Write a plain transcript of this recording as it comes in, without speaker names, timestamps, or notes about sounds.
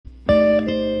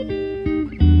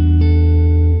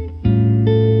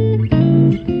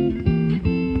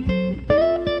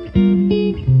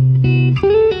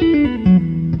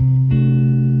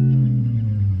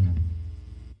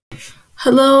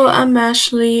Hello, I'm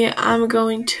Ashley. I'm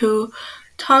going to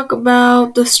talk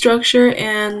about the structure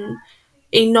in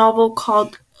a novel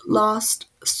called Lost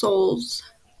Souls.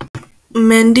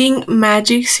 Mending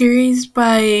Magic series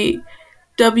by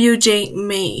W.J.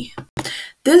 May.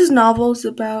 This novel is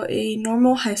about a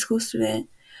normal high school student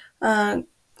uh,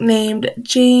 named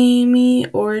Jamie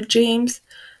or James.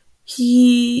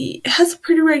 He has a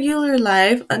pretty regular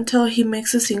life until he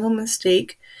makes a single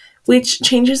mistake, which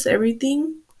changes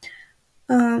everything.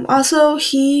 Also,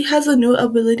 he has a new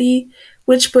ability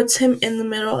which puts him in the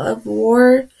middle of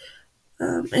war,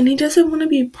 and he doesn't want to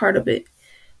be part of it.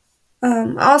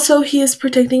 Also, he is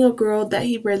protecting a girl that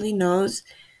he barely knows,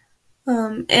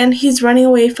 and he's running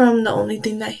away from the only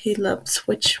thing that he loves,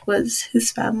 which was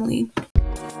his family.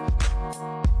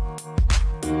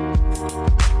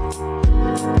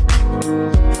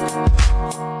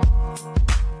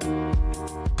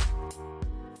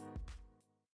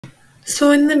 So,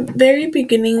 in the very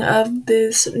beginning of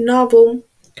this novel,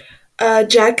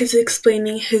 Jack is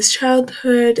explaining his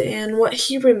childhood and what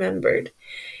he remembered,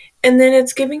 and then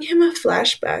it's giving him a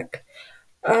flashback.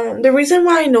 The reason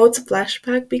why I know it's a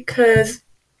flashback because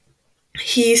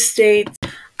he states,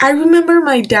 I remember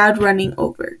my dad running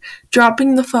over,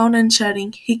 dropping the phone and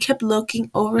shouting. He kept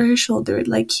looking over his shoulder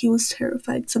like he was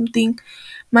terrified something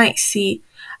might see.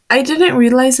 I didn't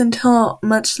realize until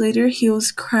much later he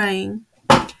was crying.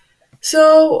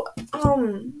 So,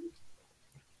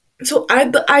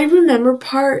 I remember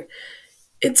part.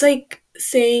 It's like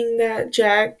saying that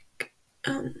Jack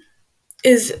um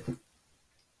is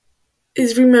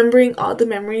is remembering all the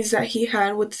memories that he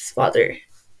had with his father.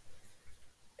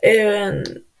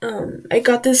 And I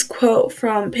got this quote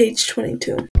from page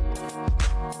 22.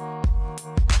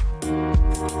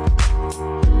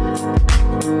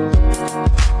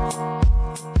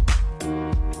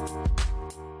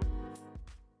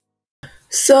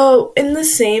 So, in the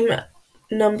same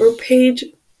number page,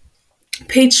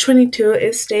 page 22,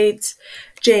 it states,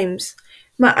 James,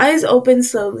 my eyes opened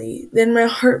slowly, then my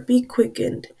heartbeat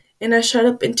quickened, and I shot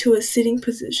up into a sitting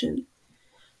position.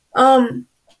 Um,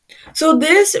 so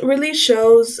this really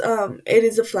shows it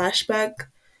is a flashback.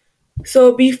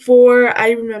 So before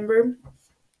I remember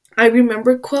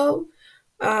quote,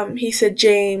 he said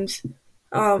James,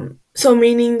 so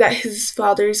meaning that his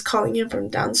father is calling him from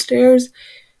downstairs,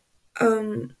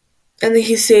 um, and then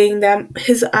he's saying that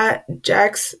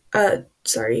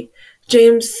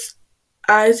James'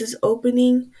 eyes is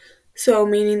opening, so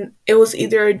meaning it was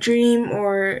either a dream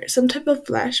or some type of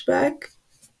flashback.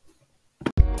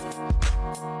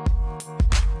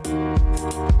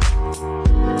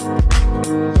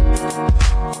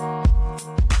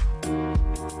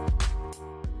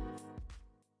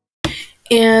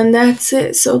 And that's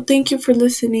it. So thank you for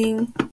listening.